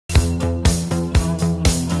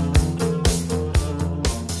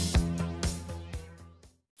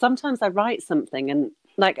sometimes I write something and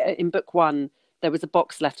like in book one, there was a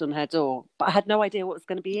box left on her door, but I had no idea what was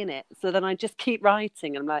going to be in it. So then I just keep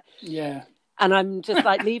writing and I'm like, Yeah. and I'm just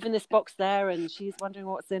like leaving this box there and she's wondering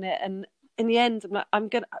what's in it. And in the end, I'm like,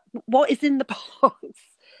 what is in the box?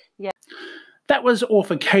 Yeah. That was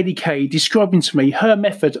author Katie Kay describing to me her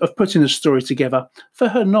method of putting a story together for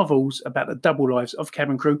her novels about the double lives of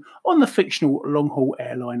cabin crew on the fictional long haul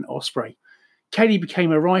airline Osprey. Katie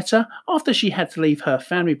became a writer after she had to leave her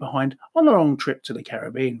family behind on a long trip to the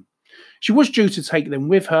Caribbean. She was due to take them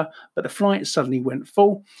with her, but the flight suddenly went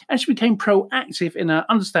full, and she became proactive in her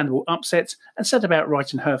understandable upset and set about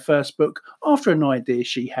writing her first book after an idea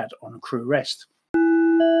she had on crew rest.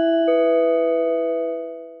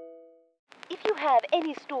 If you have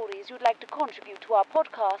any stories you'd like to contribute to our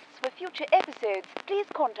podcasts for future episodes, please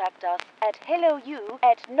contact us at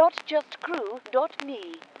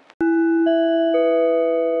hellou@notjustcrew.me.